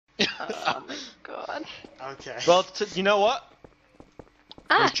Oh my god. Okay. Well, you know what?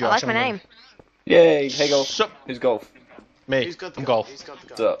 Ah, I Josh? like my name. Yay! Hey, Golf. So, Who's Golf? me. Who's got the I'm gun? Golf. Who's got the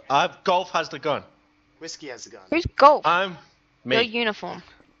gun? So, Golf has the gun. Whiskey has the gun. Who's Golf? I'm me. Your uniform.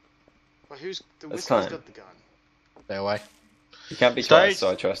 Well, who's the That's Whiskey's fine. got the gun? Stay away. you can't be Stay- twice,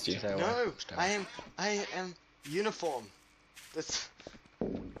 so I trust you. Stay away. No, Stay away. I am uniform. That's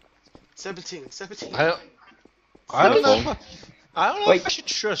 17. I don't know. Uniform. I don't know Wait. if I should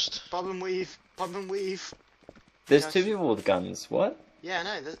trust. Bob and weave. Bob and weave. There's Yes. two people with guns. What? Yeah,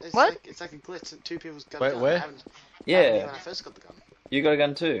 no, it's What? like it's like a glitch. Two people's got Wait, a gun. where? I haven't Yeah, when I first got the gun. you got a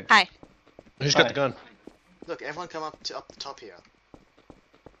gun too. Hi. Who's Hi. got the gun? Look, everyone come up the top here.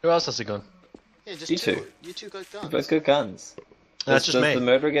 Who else has a gun? Yeah, just You two. two. You two got You guns. both got guns. That's just does me. the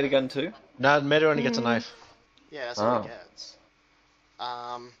murderer get a gun too? No, the murderer only gets a knife. Yeah, that's all Oh. he gets.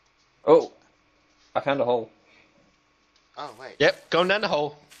 Oh, I found a hole. Oh wait. Yep, going down the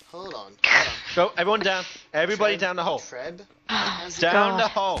hole. Hold on. Go, everyone down. Everybody Treb- down the hole. Treb. Oh, has the Down God. the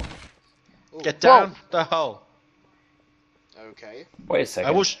hole. Ooh, Get down the hole. Okay. Wait a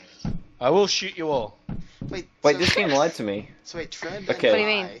second. I will shoot you all. Wait. Wait, so, this game lied to me. So wait, Treb Okay.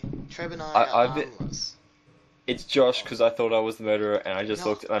 and What do you Treb and I I- are I've been- armless. It's Josh because I thought I was the murderer and I just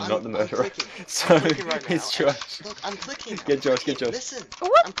No, looked and I'm not the I'm murderer. clicking. So I'm clicking right now, it's and Josh. Look, I'm clicking. Get I'm Josh, clicking. get Josh. Listen.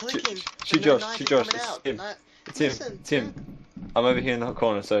 What? I'm clicking. Shoot but no Josh, knife shoot is Josh, coming it's out. him. No- It's him. Listen, It's him. I'm over here in the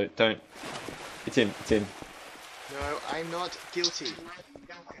corner, so don't. It's him. It's him. No, I'm not guilty.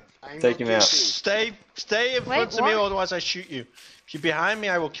 I'm Take not him out. guilty. Stay in Wait, front of me, what? otherwise I shoot you. If you're behind me,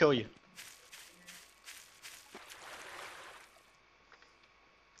 I will kill you.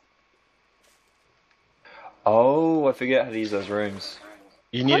 Oh, I forget how to use those rooms.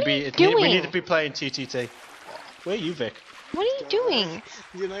 You need What to are be. you We need doing? to be playing TTT. Where are you, Vic? What are you doing?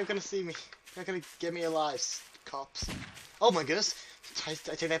 You're not gonna see me. You're not gonna get me alive, cops. Oh my goodness. I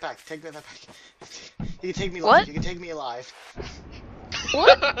take that back. Take that back. You can take me alive. What? You can take me alive.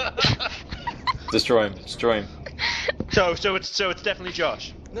 What? Destroy him. Destroy him. So it's definitely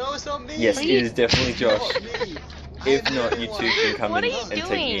Josh. No, it's not me. Yes, What it are you- is definitely It's Josh. not me. I If have not, no you two one. can come What in are you and take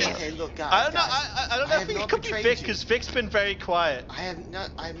me doing? out. Okay, look, guys. I don't know. guys, I don't I know have if it not could be betrayed Vic you. because Vic's been very quiet. I have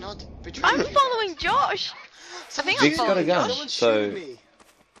not betrayed I'm you. following Josh. I think I'm Vic's got a following gun. Josh. Someone's so- shooting me.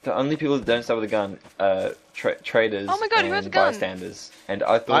 The only people that don't start with a gun are traders Oh my God, who has a and gun? bystanders. And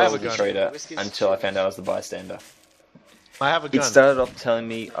I thought I I, have was a the gun. trader Whiskey's until I shooting. found out I was the bystander. I have a It gun. started off telling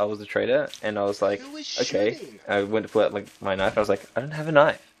me I was the trader, and I was like, Who is okay. shooting? I went to pull out my knife, and I was like, I don't have a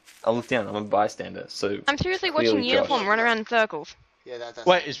knife. I looked down, I'm a bystander, so I'm seriously Clearly watching Uniform Josh. run around in circles. Yeah, that's.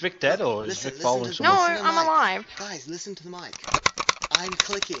 Wait, is Vic dead or is Listen, Vic falling listen to- No, somewhere? Listen to the I'm mic. alive. Guys, listen to the mic. I'm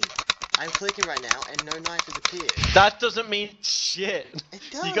clicking. I'm clicking right now, and no knife has appeared. That doesn't mean shit. It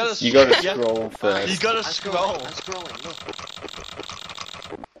does. You gotta you gotta Yeah. scroll first. You gotta I'm scroll. I'm scrolling.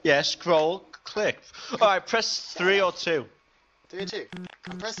 Look. Yeah, scroll, click. Alright, press 3 or 2. 3 or 2.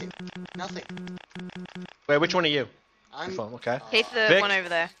 I'm pressing. Nothing. Wait, which one are you? I'm. Phone, okay. He's the Vic? one over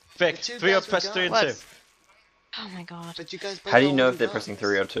there. Vic, The two 3 or guys with press 3 and 2. What? Oh my god. But you guys. both How do you hold know your if they're guns. pressing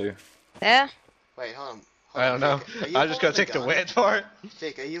 3 or 2? There? Wait, hold on. I don't know. Vic, are you I'm just gonna holding a take the gun? word for it.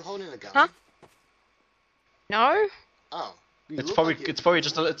 Vic, are you holding a gun? Huh? No? Oh. You It's look probably like you- it's probably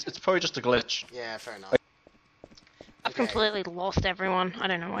just a it's probably just a glitch. Yeah, fair enough. I've Okay. completely lost everyone. I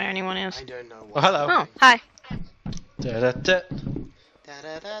don't know where anyone is. I don't know Oh, what. hello. Oh, hi. Da-da-da.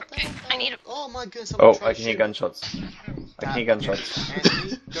 I need a... Oh my goodness. Oh, someone tried I to can hear shoot me. gunshots. I can hear gunshots.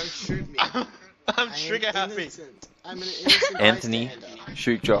 Anthony, don't shoot me. I'm I am trigger happy. innocent. I'm an innocent Anthony, bystander.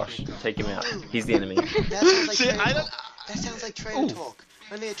 shoot Josh. Take him out. He's the enemy. That sounds like See, trader I don't. talk. That sounds like trader Ooh. talk.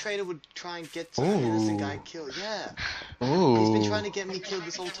 Only a trader would try and get some innocent guy Ooh. killed. Yeah. He's Ooh. been trying to get me killed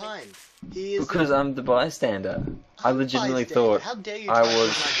this whole time. He is. Because I'm the bystander. I I'm legitimately bystander. thought How dare you I try to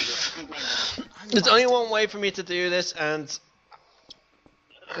was- make my position? I'm There's only bystander. one way for me to do this, and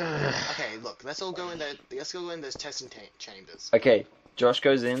Okay, look. Let's all go in there. Let's go in those testing chambers. Okay, Josh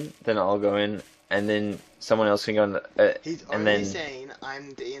goes in, then I'll go in, and then someone else can go in. He's and only then saying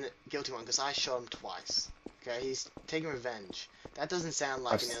I'm the guilty one because I shot him twice. Okay, he's taking revenge. That doesn't sound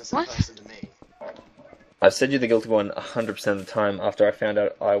like I've an s- innocent What? person to me. I've said you're the guilty one 100% of the time after I found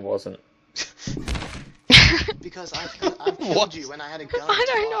out I wasn't. Because I've killed What? you when I had a gun. I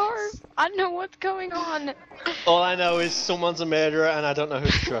don't know. twice. I don't know what's going on. all I know is someone's a murderer, and I don't know who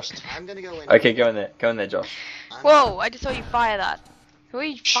to trust. I'm gonna go in. Okay, go in there. Go in there, Josh. I'm- Whoa, I just saw you fire that. Who are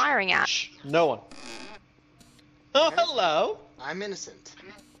you firing at? Shh, no one. Oh, Okay. hello. I'm innocent.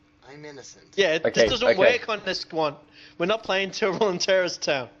 I'm innocent. Yeah, Okay, this doesn't okay. work on this one. We're not playing Trouble in Terrorist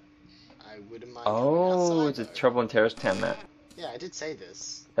Town. I wouldn't mind. Oh, going it's a outside, though. Trouble in Terrorist Town map. Yeah, I did say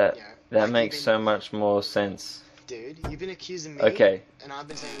this. That Yeah. that Like makes even- so much more sense. dude. You've been accusing me. Okay. And I've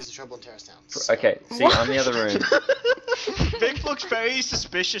been saying there's trouble in Terrace Town. So- Okay. See, I'm the other room. Vic looks very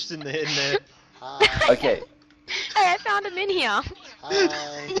suspicious in there. Hi. Okay. Hey, I found him in here.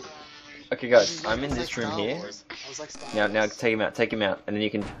 Hi. Okay, guys. It's I'm in like this room Star here. Wars. I was like Star Now Wars. take him out. Take him out, and then you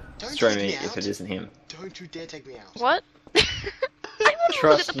can Don't show take me me if out. it isn't him. Don't you dare take me out. What? I want to look at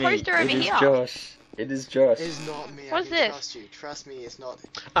Trust the me. poster over It is here. Josh. It is Josh. It is not me. What's I can this? trust you. Trust me, it's not.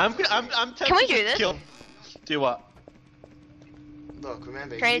 I'm tempted Can we do to this? kill. Do what? Look,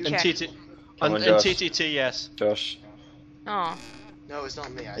 remember. Trade you... check. In TT. Come On on, Josh. TTT, yes. Josh. Oh. No, it's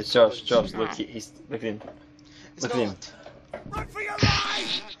not me. It's Josh. Josh, No. look. He's look at him. It's Look at not. him.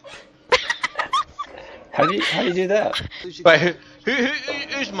 How do you do that? Who'd you Wait, get?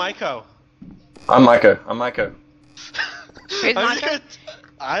 who's Maiko? I'm Maiko. I'm Maiko. Who's I'm Maiko? just-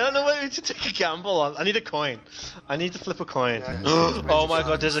 I don't know whether to take a gamble on. I need a coin. I need to flip a coin. Yeah, Oh my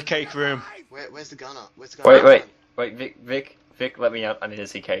god, there's a cake room. Where's the gunner? Where's the gunner? Wait, Vic, let me out. I need to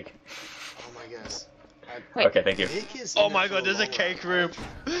see cake. Oh my goodness. Wait. Okay, thank you. Vic is Oh in my it for god, the there's a long cake run. room.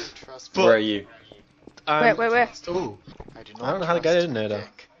 Don't trust But- me. Where are you? Where? Ooh. I do I don't know how to trust get in there, though.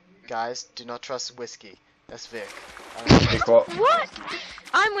 Vic. Guys, do not trust whiskey. That's Vic. Vic, what? What?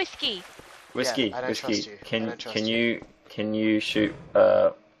 I'm whiskey. Whiskey, I don't whiskey. trust you. I don't trust Can you shoot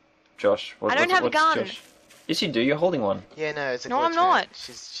Josh? I don't have a what's gun. Josh? Yes, you do. You're holding one. Yeah, no, it's a No, glitch, I'm man. not.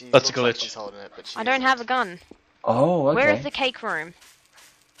 She That's a looks like glitch. she's holding it, but she I don't isn't. have a gun. Oh, okay. Where is the cake room?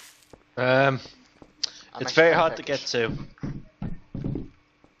 I'm It's actually very quite hard to get peckish. to.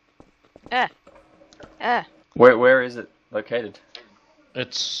 Where is it located?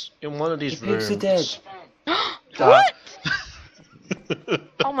 It's in one of these The pigs rooms. are dead. What?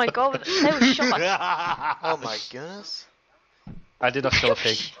 Oh my god, they were shot. Oh my goodness. I did not kill a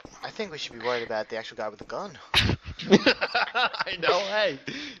pig. I think we should be worried about the actual guy with the gun. I know, hey.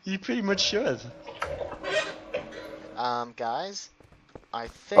 You pretty much should. Guys, I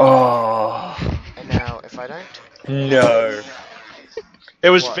think. Oh And now, if I don't. no. It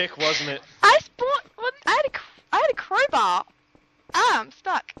was What? Vic, wasn't it? I spawned. What? I had a crowbar. Ah, I'm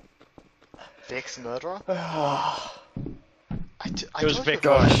stuck. Vic's murderer? Oh, I It was told Vic. you,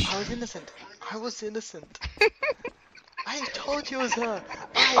 Gosh. I was innocent. I was innocent. I told you it was her.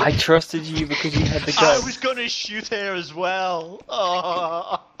 I trusted you because you had the I gun. was gonna shoot her as well.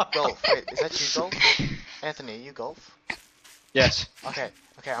 Oh. Golf. Wait, is that you, Golf? Anthony, you Golf? Yes. Okay,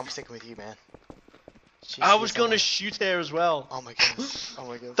 I'm sticking with you, man. She's I was here gonna somewhere. shoot her as well. Oh my goodness. Oh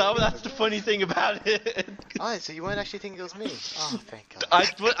my goodness. That's the funny thing about it. Oh, so you weren't actually thinking it was me? Oh, thank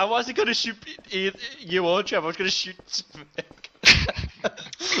God. I wasn't gonna shoot you or Trev. I was gonna shoot Vic.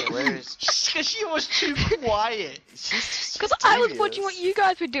 Okay, where is... Just 'cause she was too quiet. She's Because I was watching what you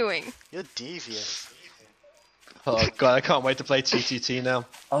guys were doing. You're devious. Oh god, I can't wait to play TTT now.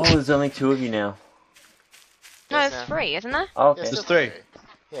 Oh, there's only two of you now. No, Yes, it's now. free, isn't there? Oh, okay. Yes, There's still three.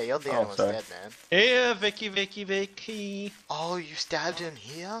 Yeah, you're the Oh, only one sorry. dead, man. Here, Vicky. Oh, you stabbed him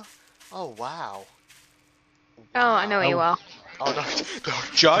here? Oh, wow. Oh, I know where you are. Oh, no.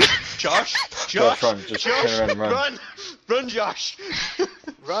 Josh, Josh, run. Just turn around and run. Run, Josh.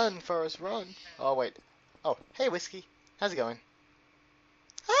 Run, Forrest, run. Oh, wait. Oh, hey, Whiskey. How's it going?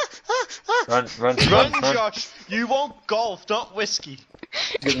 Run. Run, Josh. You want golf, not whiskey.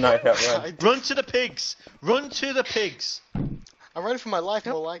 Get the knife out, run. Run to the pigs. Run to the pigs. I'm running for my life,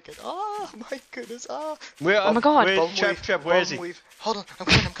 more like it. Oh, my goodness. Oh. Oh my God. Where's Trev, where is he? Hold on, I'm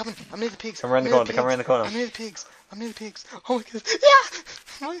coming. I'm near the pigs. Come around the I'm near corner, come around the corner. I'm near the pigs. Oh my goodness. Yeah!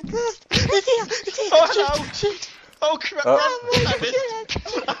 Oh my goodness. It's here. Oh, hello. Shoot. Oh crap! Oh.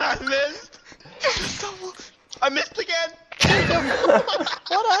 I missed. I missed again.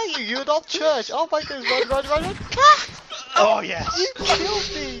 What are you? You're not church. Oh my goodness. Run. Oh yes. You killed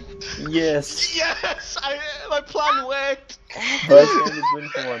me. Yes. Yes. My plan worked. Bystanders win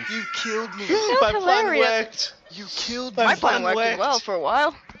for once. You killed me. My plan hilarious. worked. You killed me. My My plan plan worked as worked. well for a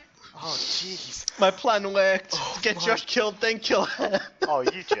while. Oh jeez. My plan worked. Oh, Get my- Josh killed, then kill her. Oh,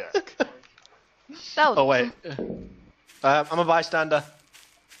 you jerk. That was Oh wait. I'm a bystander.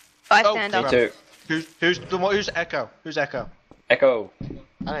 bystander. Oh, Me too. Who's Echo? Who's Echo? Echo. I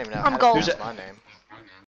don't even know I'm how to Gold. pronounce Who's it? my name.